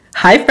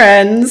Hi,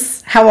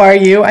 friends. How are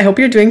you? I hope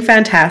you're doing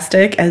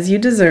fantastic, as you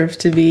deserve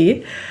to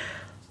be.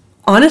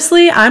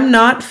 Honestly, I'm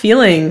not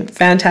feeling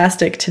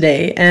fantastic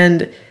today,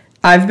 and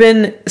I've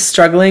been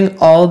struggling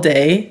all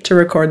day to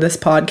record this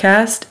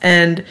podcast,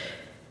 and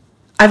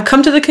I've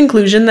come to the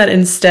conclusion that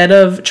instead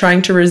of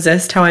trying to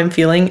resist how I'm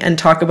feeling and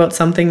talk about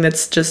something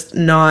that's just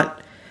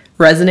not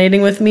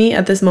resonating with me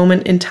at this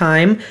moment in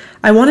time,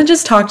 I want to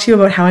just talk to you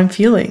about how I'm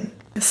feeling.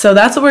 So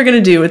that's what we're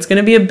going to do. It's going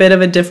to be a bit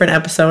of a different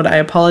episode. I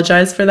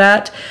apologize for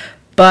that,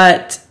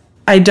 but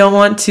I don't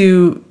want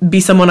to be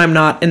someone I'm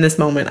not in this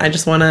moment. I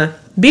just want to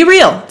be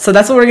real. So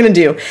that's what we're going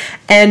to do.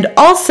 And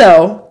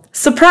also,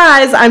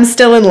 surprise, I'm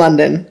still in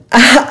London.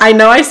 I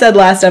know I said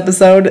last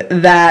episode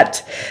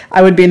that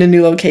I would be in a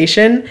new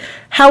location.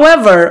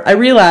 However, I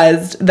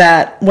realized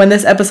that when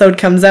this episode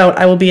comes out,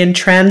 I will be in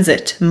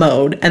transit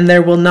mode and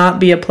there will not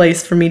be a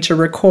place for me to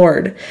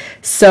record.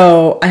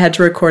 So I had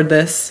to record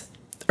this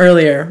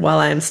earlier while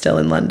I am still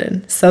in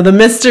London. So the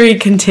mystery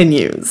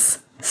continues.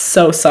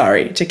 So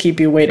sorry to keep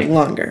you waiting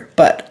longer,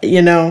 but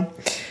it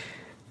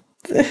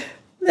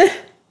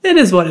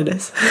is what it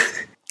is.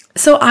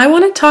 So I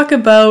want to talk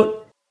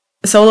about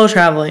solo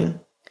traveling,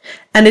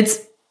 and it's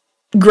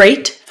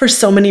great for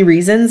so many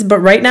reasons, but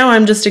right now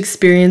I'm just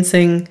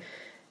experiencing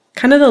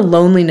kind of the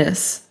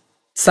loneliness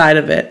side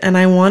of it, and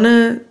I want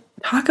to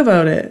talk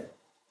about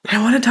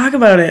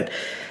it.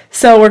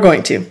 So we're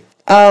going to.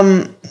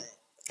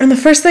 And the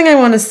first thing I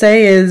want to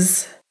say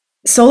is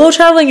solo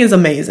traveling is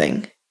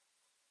amazing.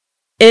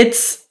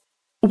 It's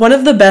one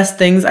of the best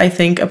things I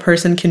think a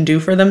person can do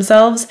for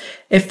themselves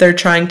if they're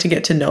trying to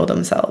get to know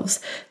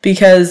themselves.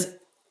 Because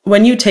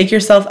when you take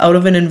yourself out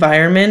of an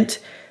environment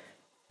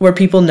where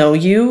people know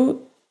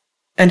you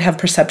and have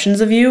perceptions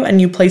of you,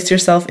 and you place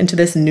yourself into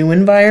this new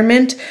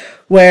environment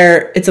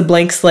where it's a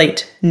blank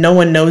slate, no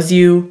one knows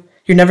you,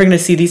 you're never going to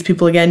see these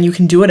people again, you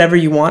can do whatever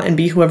you want and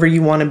be whoever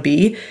you want to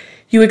be,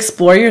 you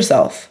explore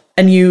yourself.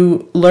 And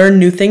you learn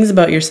new things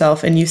about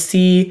yourself, and you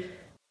see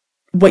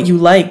what you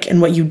like and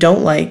what you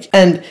don't like.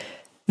 And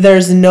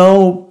there's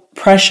no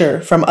pressure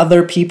from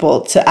other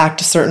people to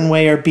act a certain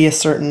way or be a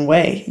certain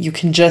way. You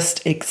can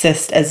just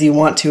exist as you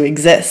want to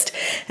exist.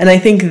 And I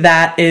think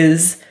that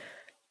is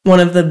one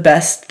of the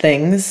best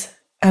things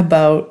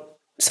about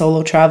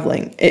solo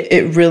traveling.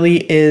 It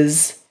really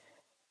is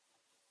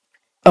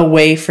a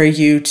way for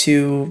you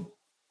to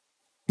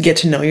get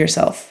to know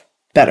yourself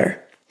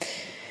better.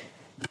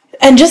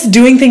 And just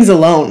doing things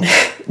alone.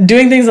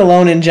 Doing things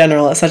alone in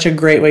general is such a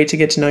great way to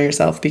get to know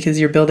yourself, because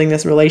you're building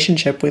this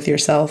relationship with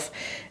yourself.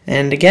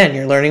 And again,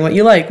 you're learning what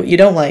you like, what you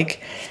don't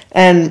like.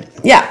 And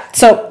yeah,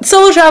 so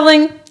solo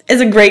traveling is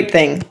a great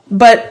thing.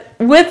 But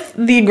with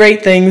the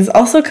great things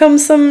also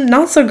comes some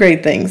not so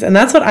great things. And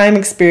that's what I'm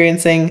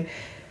experiencing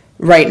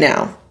right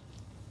now.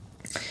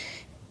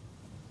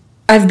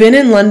 I've been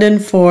in London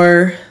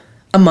for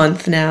a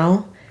month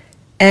now,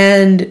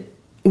 and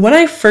when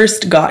I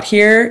first got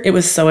here, it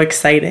was so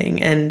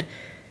exciting and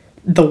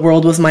the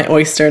world was my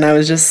oyster, and I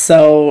was just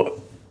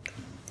so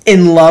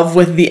in love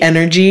with the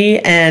energy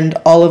and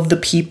all of the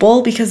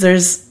people, because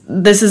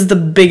this is the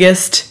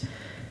biggest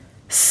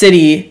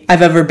city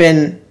I've ever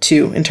been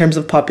to in terms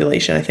of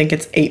population. I think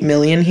it's 8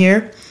 million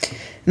here,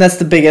 and that's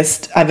the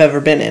biggest I've ever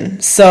been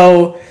in.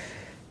 So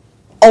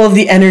all of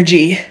the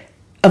energy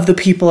of the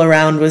people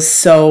around was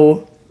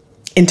so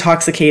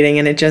intoxicating,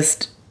 and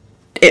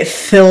it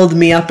filled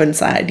me up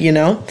inside,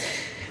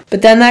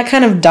 But then that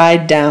kind of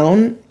died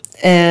down,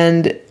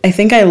 and I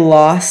think I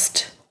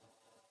lost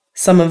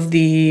some of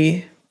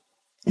the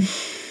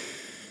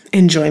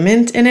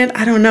enjoyment in it.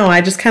 I don't know.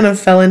 I just kind of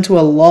fell into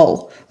a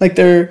lull. Like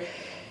there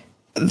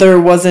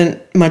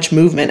wasn't much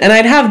movement. And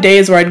I'd have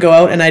days where I'd go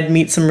out and I'd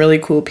meet some really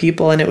cool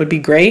people and it would be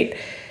great.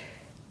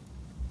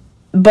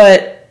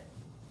 But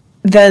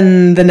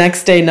then the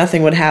next day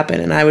nothing would happen,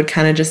 and I would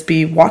kind of just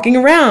be walking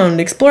around,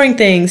 exploring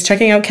things,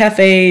 checking out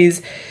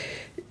cafes,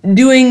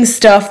 doing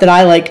stuff that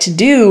I like to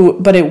do,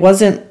 but it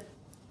wasn't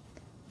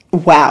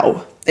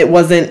wow. It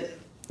wasn't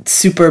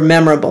super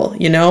memorable,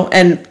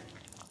 And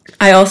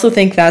I also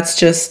think that's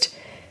just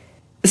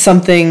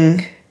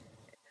something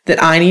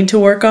that I need to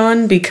work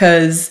on,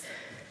 because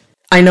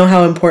I know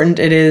how important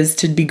it is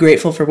to be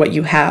grateful for what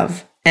you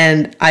have.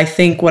 And I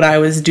think what I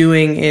was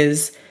doing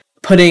is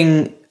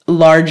putting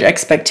large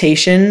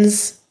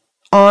expectations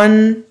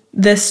on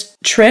this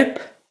trip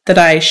that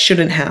I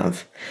shouldn't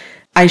have.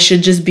 I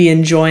should just be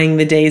enjoying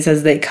the days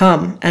as they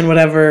come, and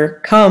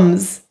whatever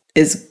comes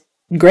is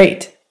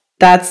great.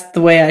 That's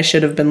the way I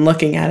should have been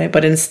looking at it.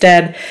 But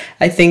instead,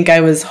 I think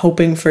I was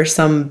hoping for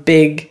some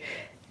big,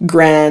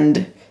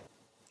 grand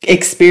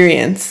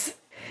experience.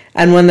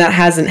 And when that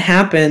hasn't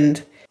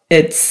happened,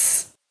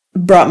 it's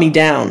brought me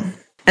down.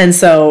 And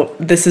so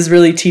this is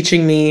really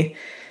teaching me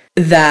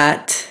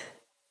that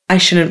I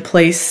shouldn't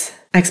place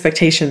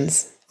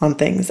expectations on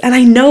things. And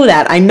I know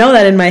that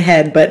in my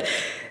head, but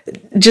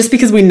just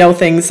because we know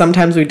things,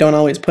 sometimes we don't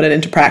always put it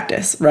into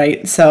practice,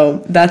 right?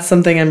 So that's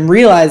something I'm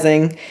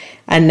realizing,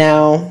 and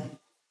now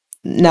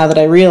that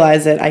I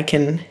realize it, I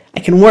can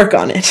work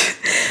on it.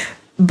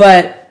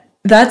 But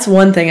that's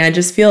one thing. I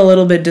just feel a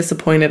little bit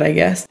disappointed, I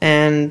guess.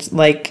 And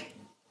like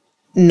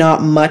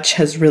not much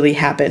has really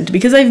happened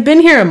because I've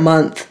been here a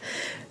month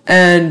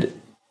and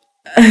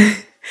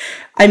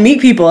I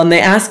meet people and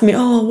they ask me,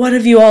 oh, what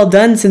have you all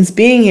done since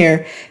being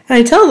here? And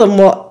I tell them,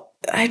 well,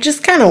 I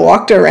just kind of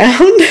walked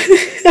around.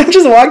 I've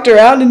just walked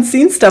around and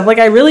seen stuff. Like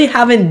I really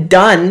haven't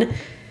done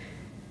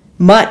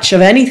much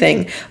of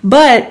anything.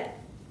 But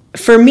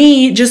for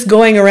me, just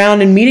going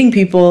around and meeting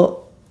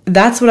people,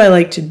 that's what I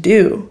like to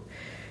do.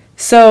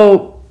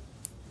 So,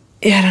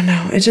 yeah, I don't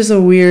know. It's just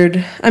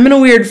I'm in a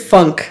weird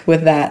funk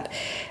with that.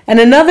 And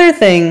another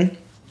thing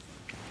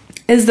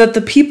is that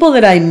the people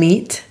that I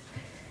meet,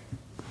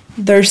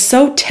 they're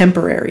so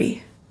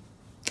temporary.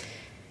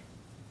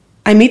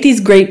 I meet these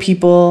great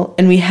people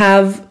and we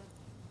have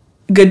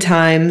good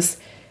times,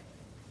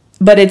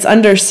 but it's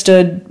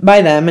understood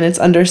by them and it's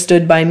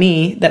understood by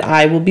me that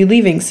I will be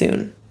leaving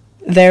soon.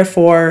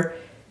 Therefore,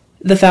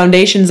 the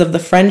foundations of the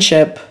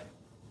friendship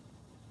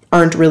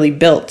aren't really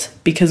built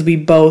because we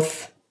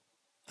both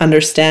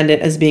understand it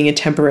as being a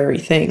temporary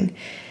thing.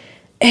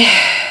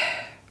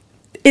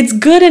 It's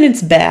good and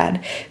it's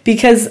bad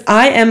because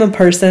I am a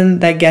person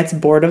that gets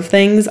bored of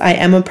things. I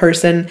am a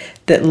person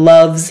that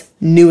loves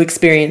new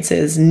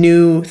experiences,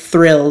 new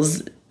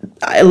thrills.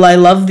 I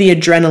love the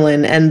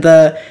adrenaline and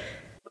the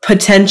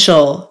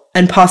potential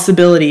and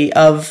possibility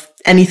of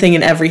anything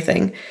and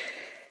everything.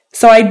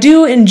 So I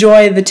do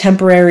enjoy the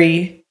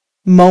temporary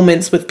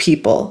moments with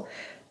people.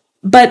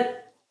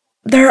 But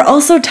there are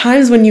also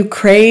times when you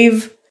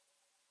crave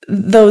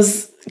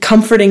those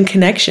comforting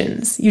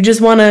connections. You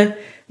just want to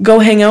go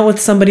hang out with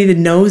somebody that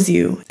knows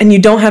you and you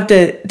don't have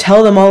to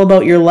tell them all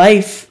about your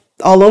life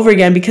all over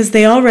again because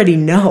they already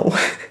know.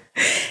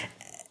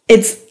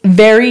 It's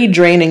very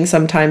draining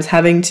sometimes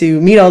having to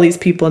meet all these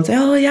people and say,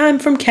 oh yeah, I'm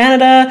from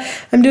Canada,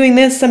 I'm doing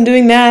this, I'm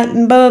doing that,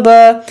 and blah,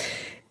 blah, blah.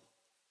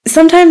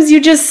 Sometimes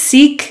you just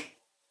seek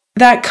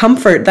that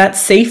comfort, that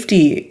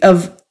safety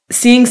of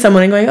seeing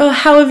someone and going, oh,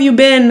 how have you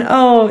been?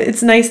 Oh,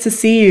 it's nice to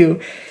see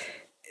you.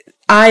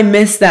 I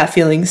miss that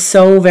feeling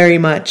so very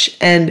much.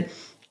 And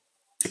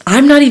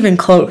I'm not even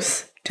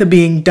close to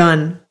being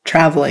done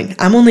traveling.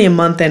 I'm only a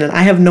month in and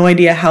I have no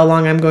idea how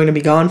long I'm going to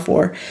be gone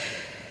for.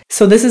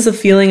 So this is a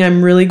feeling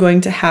I'm really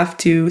going to have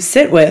to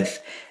sit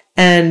with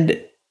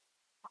and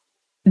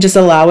just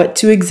allow it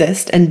to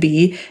exist and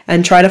be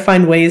and try to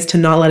find ways to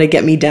not let it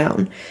get me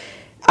down.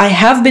 I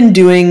have been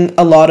doing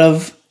a lot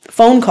of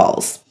phone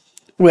calls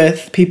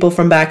with people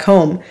from back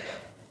home,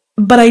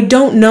 but I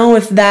don't know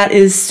if that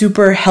is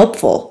super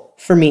helpful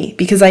for me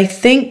because I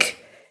think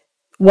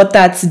what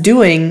that's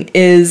doing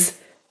is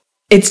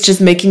it's just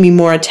making me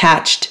more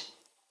attached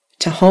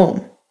to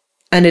home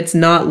and it's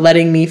not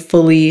letting me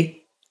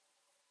fully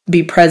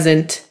be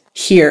present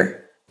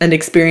here and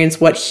experience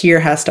what here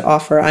has to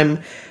offer.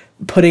 I'm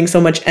putting so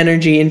much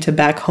energy into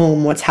back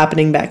home, what's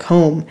happening back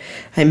home.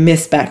 I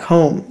miss back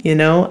home, you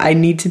know? I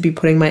need to be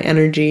putting my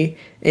energy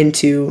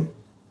into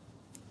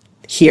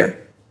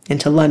here,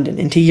 into London,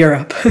 into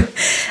Europe.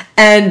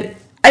 And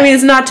I mean,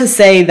 it's not to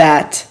say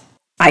that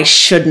I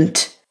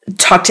shouldn't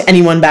talk to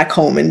anyone back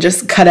home and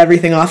just cut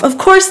everything off. Of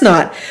course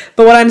not.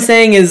 But what I'm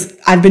saying is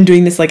I've been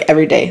doing this like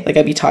every day. Like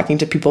I'd be talking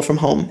to people from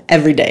home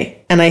every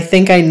day. And I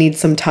think I need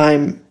some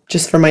time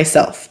just for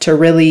myself to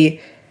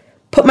really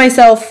put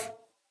myself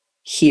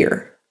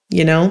here,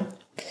 you know?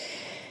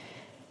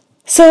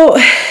 So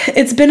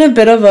it's been a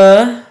bit of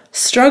a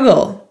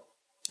struggle.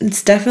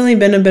 It's definitely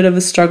been a bit of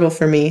a struggle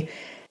for me.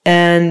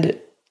 And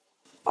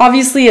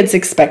obviously it's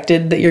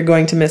expected that you're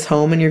going to miss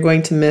home and you're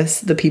going to miss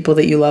the people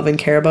that you love and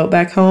care about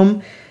back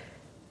home.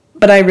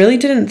 But I really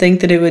didn't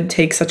think that it would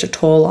take such a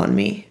toll on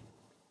me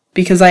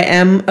because I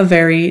am a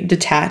very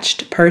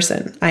detached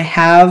person. I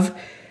have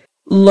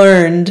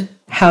learned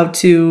how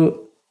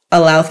to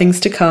allow things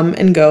to come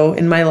and go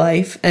in my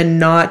life and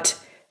not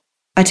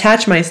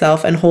attach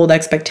myself and hold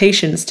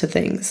expectations to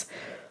things.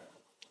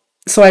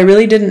 So I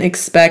really didn't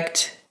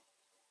expect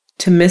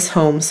to miss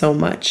home so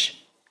much.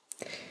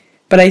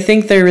 But I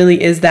think there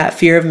really is that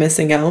fear of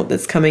missing out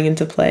that's coming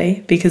into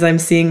play because I'm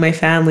seeing my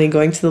family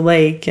going to the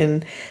lake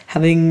and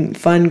having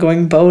fun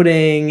going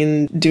boating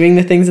and doing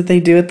the things that they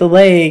do at the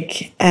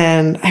lake.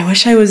 And I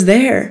wish I was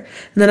there.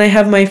 And then I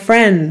have my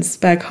friends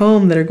back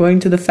home that are going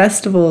to the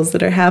festivals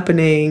that are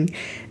happening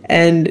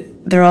and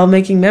they're all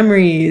making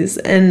memories.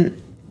 And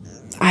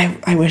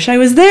I wish I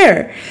was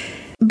there.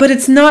 But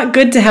it's not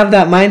good to have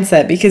that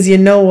mindset because you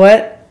know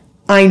what?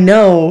 I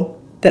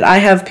know that I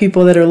have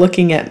people that are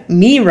looking at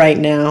me right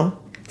now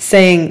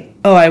saying,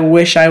 oh, I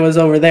wish I was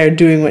over there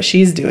doing what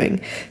she's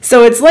doing.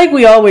 So it's like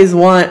we always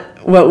want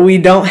what we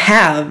don't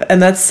have.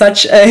 And that's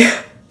such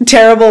a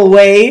terrible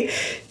way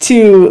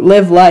to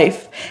live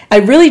life. I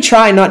really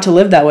try not to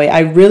live that way. I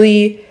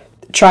really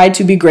try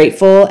to be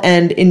grateful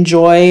and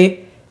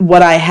enjoy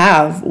what I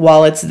have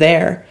while it's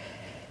there.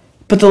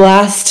 But the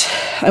last,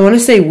 I want to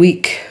say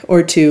week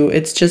or two,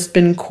 it's just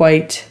been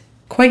quite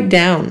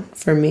down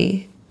for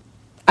me.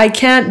 I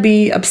can't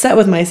be upset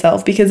with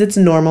myself because it's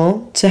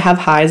normal to have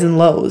highs and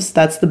lows.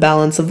 That's the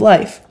balance of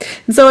life.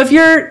 And so if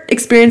you're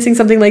experiencing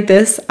something like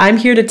this, I'm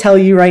here to tell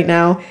you right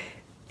now,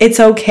 it's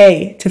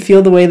okay to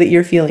feel the way that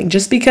you're feeling.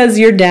 Just because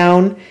you're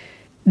down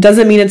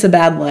doesn't mean it's a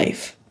bad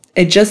life.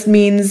 It just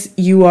means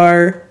you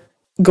are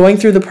going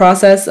through the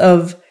process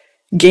of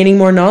gaining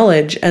more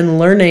knowledge and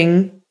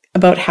learning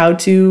about how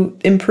to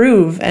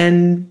improve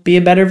and be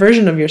a better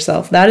version of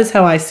yourself. That is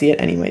how I see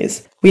it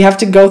anyways. We have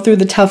to go through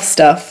the tough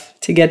stuff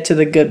to get to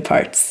the good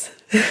parts.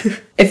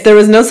 If there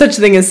was no such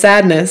thing as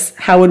sadness,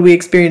 how would we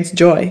experience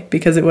joy?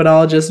 Because it would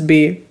all just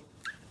be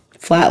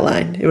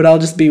flatlined. It would all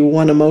just be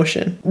one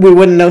emotion. We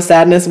wouldn't know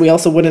sadness. We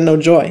also wouldn't know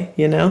joy,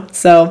 you know?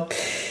 So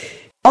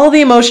all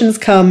the emotions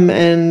come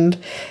and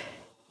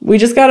we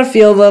just got to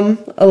feel them,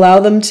 allow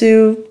them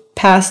to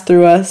pass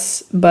through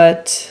us,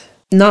 but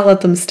not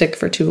let them stick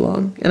for too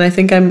long. And I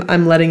think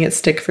I'm letting it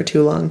stick for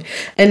too long.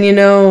 And you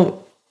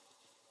know,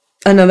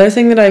 another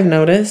thing that I've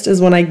noticed is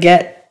when I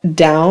get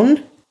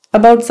down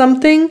about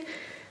something,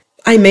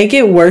 I make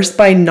it worse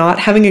by not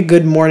having a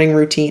good morning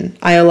routine.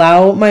 I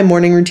allow my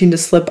morning routine to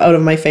slip out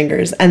of my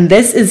fingers. And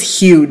this is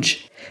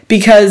huge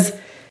because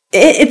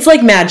it's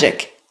like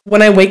magic.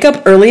 When I wake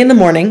up early in the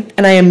morning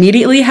and I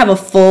immediately have a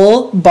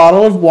full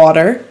bottle of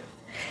water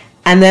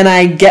and then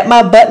I get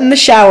my butt in the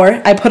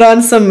shower,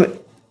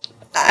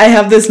 I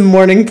have this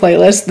morning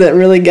playlist that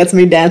really gets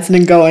me dancing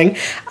and going.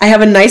 I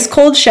have a nice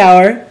cold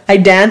shower. I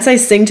dance, I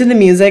sing to the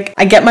music.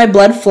 I get my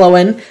blood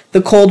flowing.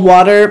 The cold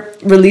water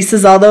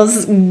releases all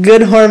those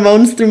good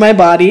hormones through my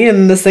body,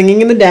 and the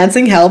singing and the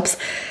dancing helps.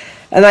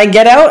 And I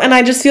get out and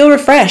I just feel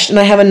refreshed, and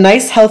I have a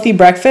nice healthy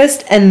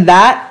breakfast, and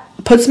that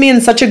puts me in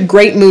such a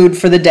great mood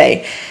for the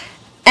day.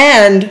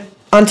 And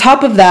on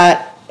top of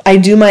that, I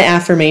do my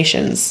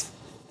affirmations.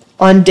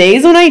 On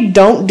days when I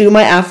don't do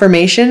my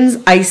affirmations,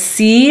 I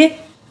see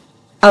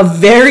a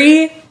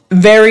very,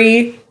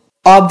 very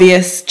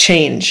obvious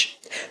change.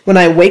 When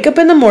I wake up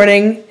in the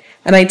morning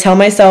and I tell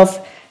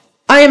myself,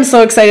 I am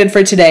so excited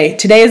for today.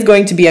 Today is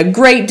going to be a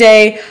great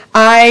day.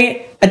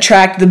 I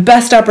attract the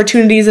best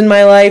opportunities in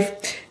my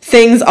life.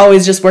 Things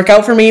always just work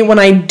out for me. When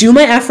I do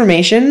my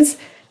affirmations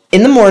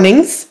in the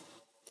mornings,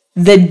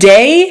 the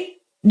day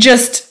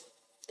just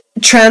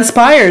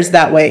transpires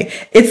that way.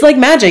 It's like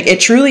magic.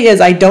 It truly is.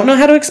 I don't know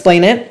how to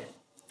explain it.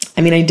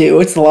 I mean, I do.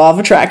 It's the law of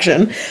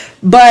attraction.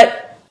 But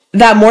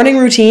that morning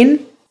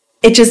routine,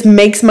 it just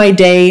makes my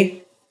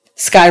day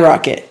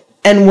skyrocket.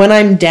 And when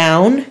I'm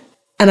down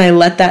and I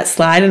let that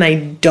slide and I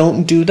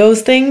don't do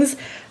those things,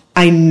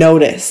 I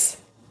notice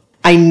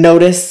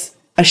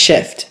a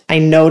shift. I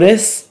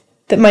notice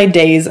that my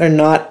days are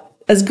not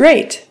as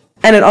great.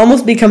 And it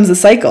almost becomes a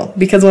cycle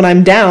because when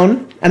I'm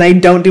down and I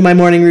don't do my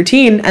morning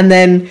routine, and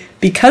then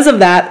because of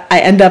that, I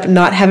end up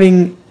not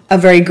having a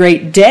very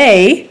great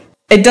day,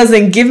 it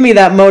doesn't give me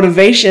that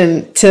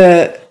motivation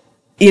to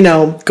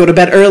go to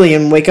bed early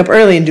and wake up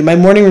early and do my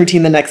morning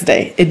routine the next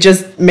day. It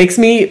just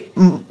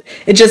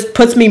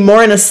puts me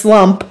more in a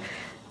slump,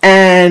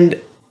 and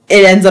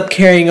it ends up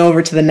carrying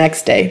over to the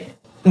next day.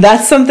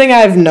 That's something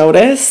I've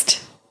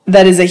noticed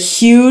that is a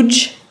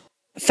huge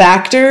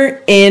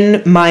factor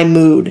in my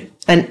mood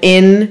and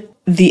in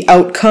the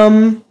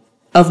outcome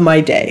of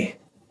my day.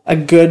 A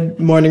good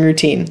morning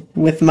routine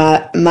with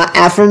my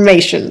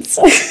affirmations.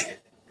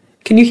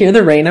 Can you hear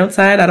the rain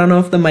outside? I don't know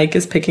if the mic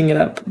is picking it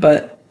up,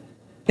 but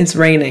it's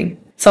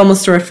raining. It's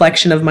almost a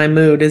reflection of my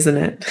mood, isn't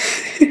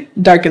it?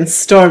 Dark and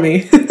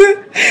stormy.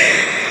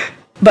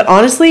 But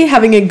honestly,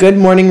 having a good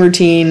morning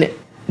routine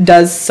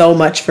does so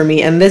much for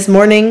me. And this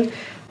morning,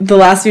 the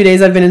last few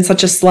days, I've been in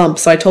such a slump.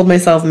 So I told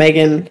myself,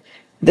 Megan,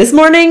 this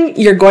morning,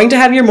 you're going to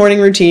have your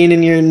morning routine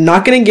and you're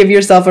not going to give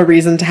yourself a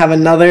reason to have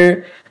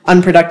another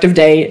unproductive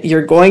day.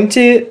 You're going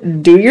to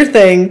do your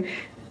thing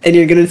and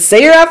you're going to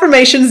say your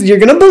affirmations, you're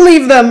going to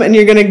believe them, and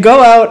you're going to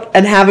go out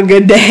and have a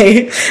good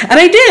day. And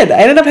I did.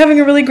 I ended up having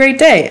a really great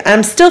day.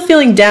 I'm still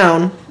feeling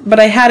down, but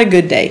I had a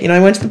good day. I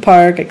went to the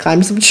park, I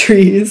climbed some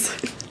trees,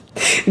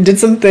 did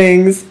some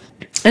things,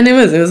 and it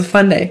was a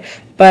fun day.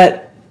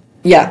 But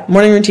yeah,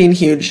 morning routine,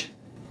 huge.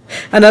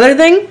 Another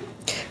thing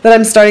that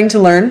I'm starting to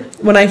learn,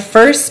 when I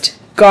first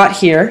got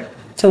here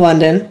to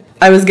London,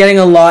 I was getting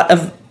a lot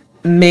of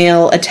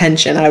male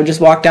attention. I would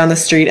just walk down the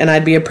street and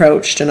I'd be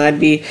approached, and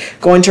I'd be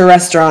going to a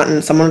restaurant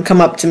and someone would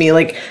come up to me.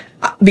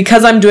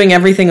 Because I'm doing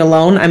everything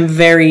alone, I'm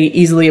very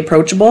easily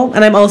approachable,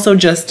 and I'm also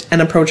just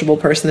an approachable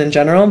person in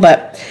general,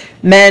 but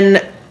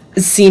men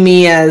see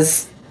me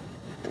as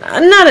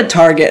not a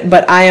target,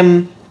 but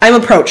I'm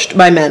approached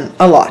by men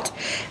a lot.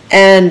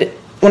 And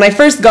when I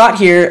first got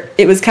here,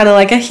 it was kind of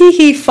like a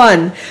hee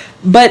fun,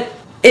 but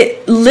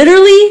it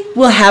literally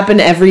will happen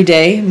every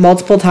day,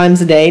 multiple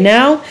times a day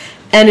now.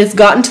 And it's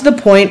gotten to the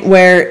point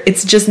where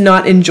it's just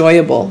not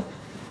enjoyable.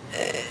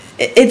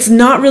 It's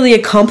not really a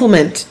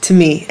compliment to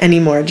me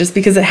anymore, just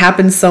because it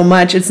happens so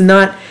much. It's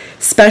not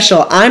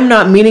special. I'm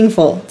not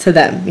meaningful to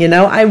them,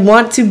 I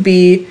want to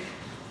be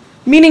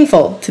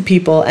meaningful to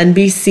people and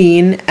be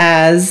seen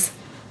as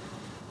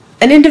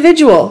an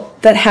individual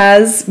that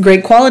has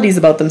great qualities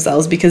about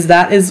themselves, because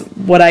that is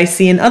what I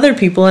see in other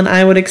people, and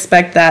I would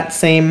expect that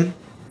same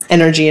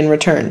energy in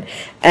return.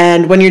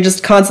 And when you're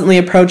just constantly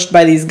approached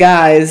by these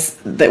guys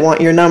that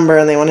want your number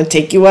and they want to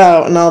take you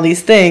out and all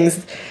these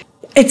things,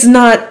 it's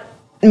not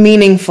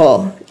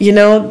meaningful. You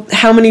know,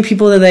 how many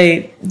people do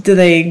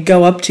they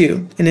go up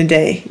to in a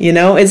day? You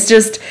know, it's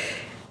just,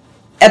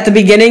 at the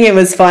beginning it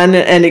was fun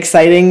and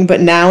exciting, but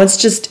now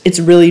it's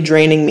really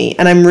draining me.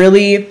 And I'm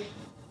really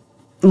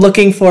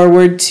looking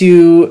forward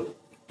to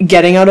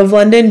getting out of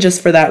London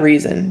just for that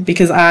reason,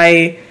 because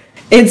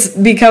it's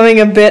becoming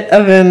a bit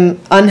of an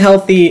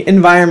unhealthy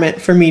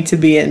environment for me to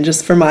be in,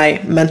 just for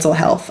my mental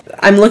health.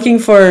 I'm looking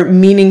for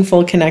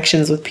meaningful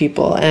connections with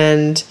people,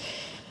 and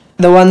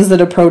the ones that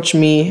approach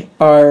me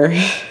are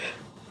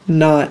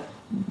not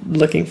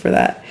looking for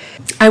that.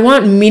 I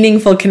want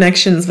meaningful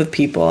connections with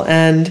people,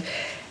 and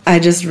I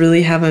just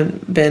really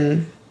haven't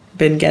been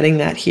getting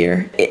that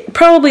here. It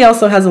probably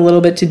also has a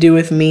little bit to do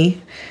with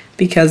me,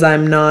 because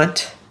I'm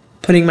not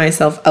putting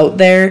myself out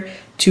there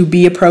to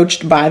be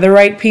approached by the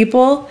right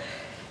people.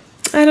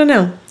 I don't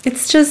know.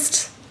 It's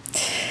just,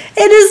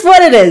 it is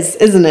what it is,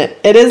 isn't it?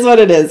 It is what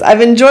it is.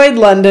 I've enjoyed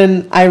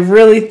London. I've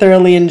really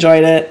thoroughly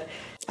enjoyed it.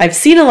 I've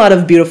seen a lot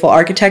of beautiful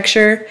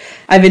architecture.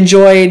 I've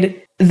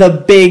enjoyed the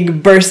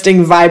big,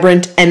 bursting,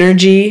 vibrant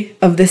energy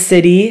of the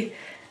city.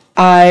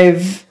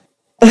 I've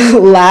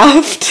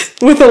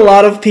laughed with a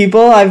lot of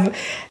people. I've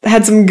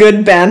had some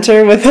good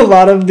banter with a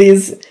lot of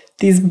these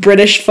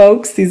British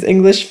folks, these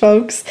English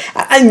folks.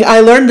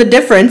 I learned the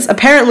difference.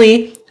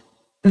 Apparently,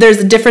 there's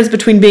a difference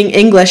between being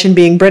English and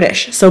being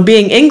British. So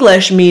being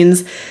English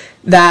means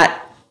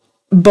that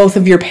both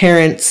of your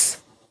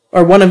parents,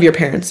 or one of your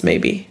parents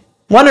maybe,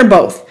 one or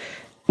both,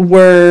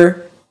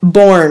 were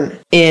born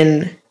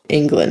in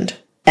England.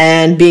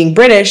 And being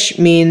British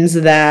means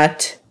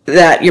that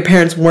your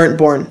parents weren't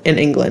born in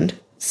England.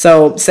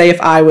 So say if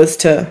I was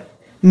to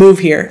move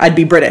here, I'd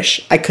be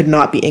British. I could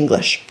not be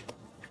English.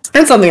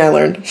 That's something I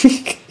learned.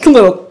 A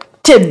little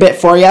tidbit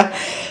for you.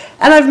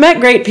 And I've met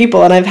great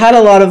people, and I've had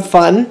a lot of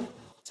fun.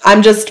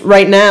 I'm just,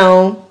 right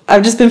now,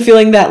 I've just been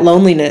feeling that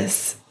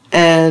loneliness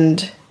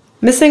and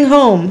missing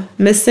home,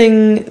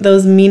 missing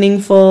those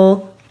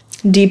meaningful,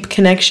 deep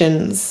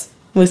connections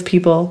with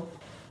people.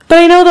 But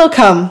I know they'll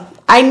come.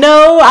 I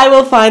know I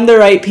will find the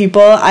right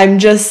people.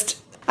 I'm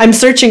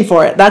searching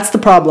for it. That's the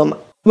problem.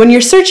 When you're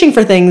searching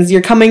for things,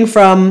 you're coming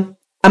from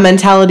a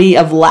mentality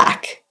of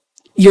lack.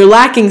 You're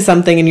lacking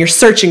something and you're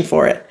searching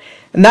for it.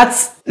 And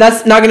that's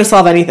not going to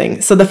solve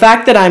anything. So the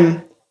fact that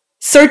I'm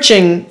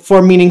searching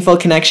for meaningful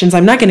connections,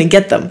 I'm not going to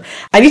get them.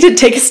 I need to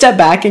take a step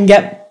back and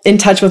get in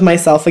touch with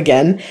myself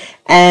again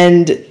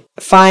and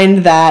find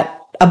that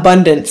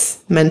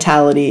abundance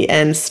mentality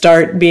and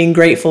start being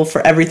grateful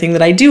for everything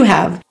that I do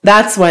have.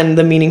 That's when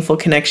the meaningful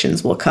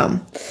connections will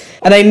come.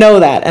 And I know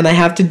that, and I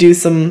have to do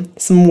some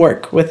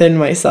work within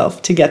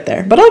myself to get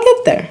there. But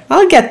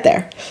I'll get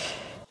there.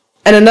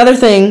 And another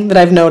thing that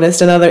I've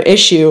noticed, another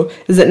issue,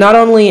 is that not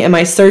only am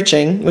I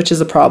searching, which is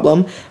a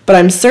problem, but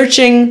I'm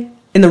searching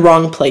in the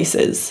wrong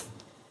places.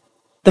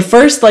 The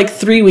first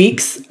 3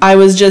 weeks, I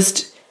was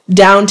just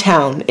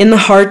downtown, in the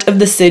heart of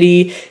the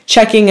city,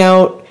 checking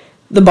out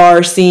the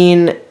bar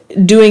scene,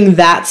 doing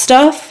that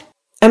stuff.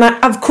 And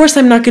of course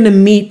I'm not going to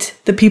meet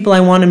the people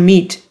I want to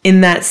meet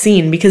in that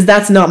scene, because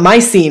that's not my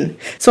scene.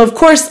 So of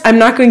course I'm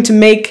not going to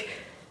make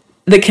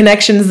the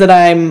connections that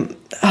I'm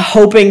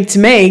hoping to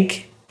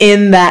make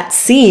in that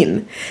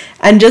scene.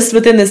 And just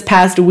within this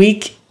past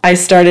week, I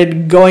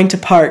started going to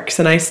parks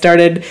and I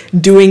started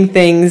doing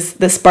things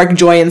that spark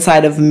joy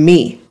inside of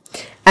me.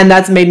 And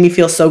that's made me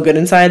feel so good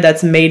inside.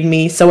 That's made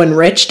me so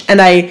enriched.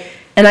 And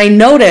I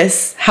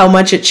notice how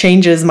much it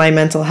changes my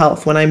mental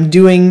health when I'm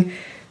doing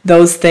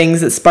those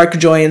things that spark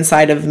joy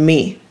inside of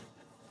me.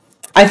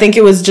 I think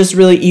it was just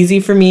really easy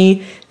for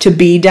me to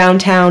be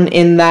downtown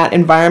in that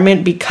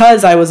environment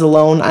because I was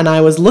alone and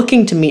I was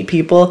looking to meet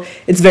people.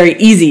 It's very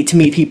easy to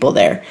meet people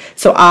there.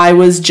 So I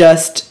was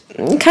just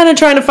kind of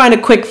trying to find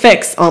a quick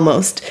fix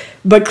almost.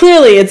 But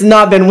clearly it's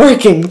not been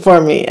working for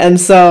me. And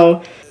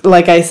so,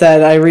 like I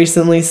said, I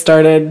recently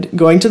started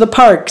going to the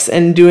parks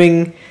and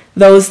doing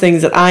those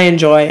things that I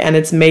enjoy, and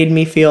it's made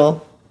me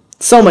feel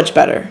so much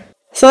better.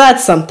 So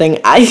that's something.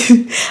 I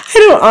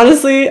don't,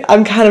 honestly,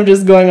 I'm kind of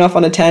just going off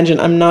on a tangent.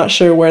 I'm not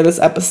sure where this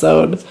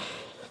episode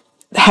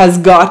has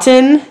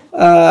gotten.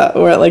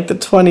 We're at the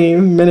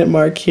 20-minute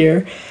mark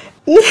here.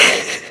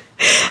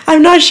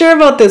 I'm not sure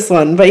about this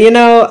one, but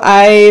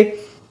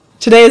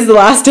today is the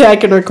last day I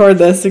can record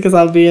this because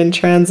I'll be in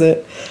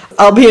transit.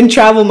 I'll be in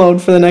travel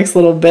mode for the next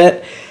little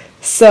bit.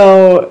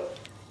 So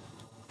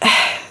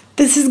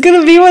this is going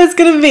to be what it's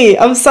going to be.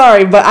 I'm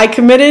sorry, but I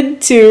committed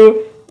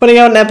to putting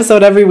out an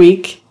episode every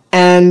week.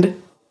 And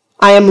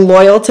I am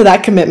loyal to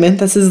that commitment.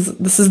 This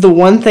is the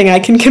one thing I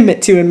can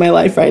commit to in my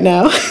life right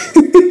now.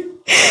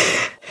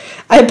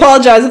 I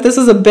apologize if this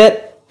was a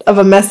bit of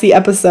a messy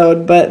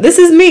episode, but this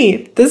is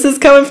me. This is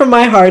coming from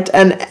my heart,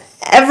 and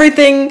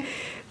everything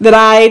that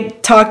I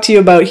talk to you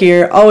about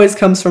here always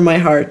comes from my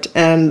heart,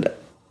 and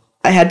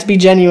I had to be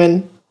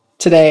genuine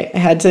today. I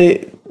had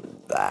to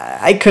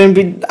I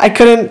couldn't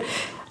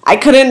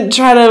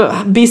try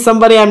to be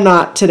somebody I'm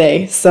not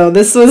today. So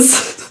this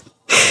was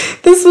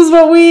this is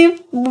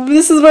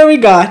where we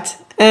got.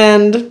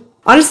 And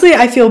honestly,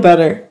 I feel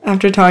better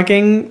after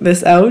talking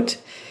this out.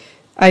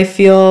 I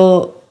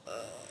feel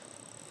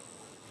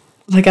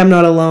like I'm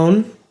not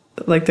alone.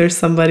 Like there's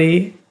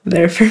somebody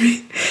there for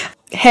me.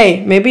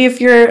 Hey, maybe if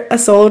you're a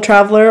solo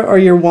traveler or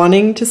you're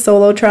wanting to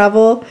solo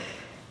travel,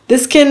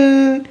 this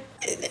can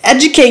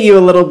educate you a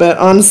little bit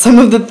on some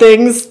of the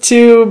things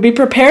to be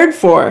prepared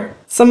for.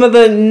 Some of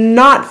the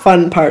not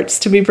fun parts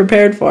to be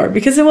prepared for,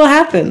 because it will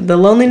happen. The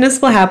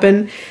loneliness will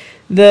happen.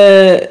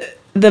 The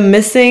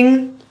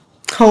missing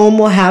home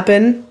will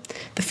happen.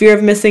 The fear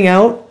of missing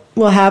out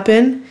will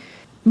happen.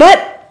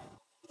 But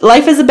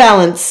life is a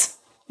balance.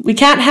 We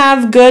can't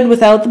have good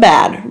without the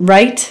bad,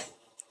 right?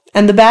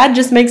 And the bad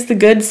just makes the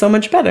good so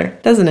much better,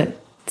 doesn't it?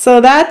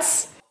 So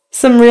that's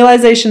some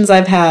realizations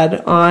I've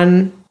had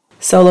on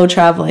solo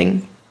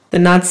traveling. The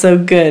not so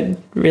good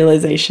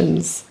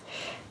realizations.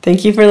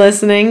 Thank you for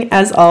listening,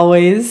 as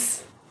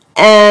always.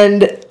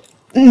 And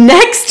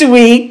next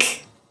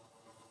week,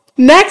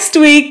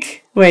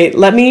 wait,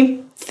 let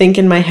me think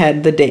in my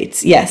head the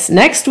dates. Yes,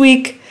 next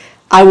week,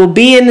 I will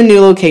be in the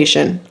new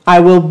location. I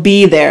will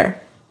be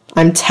there.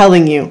 I'm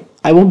telling you,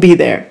 I will be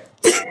there.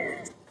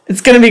 It's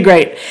going to be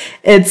great.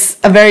 It's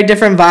a very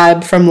different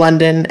vibe from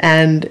London,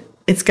 and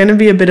it's going to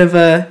be a bit of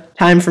a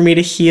time for me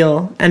to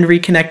heal and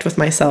reconnect with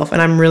myself,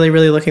 and I'm really,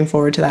 really looking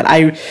forward to that.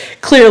 I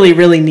clearly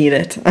really need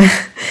it.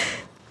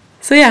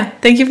 So yeah,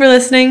 thank you for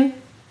listening.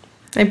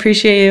 I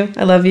appreciate you.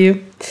 I love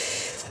you.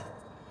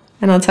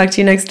 And I'll talk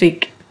to you next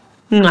week.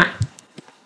 Mwah.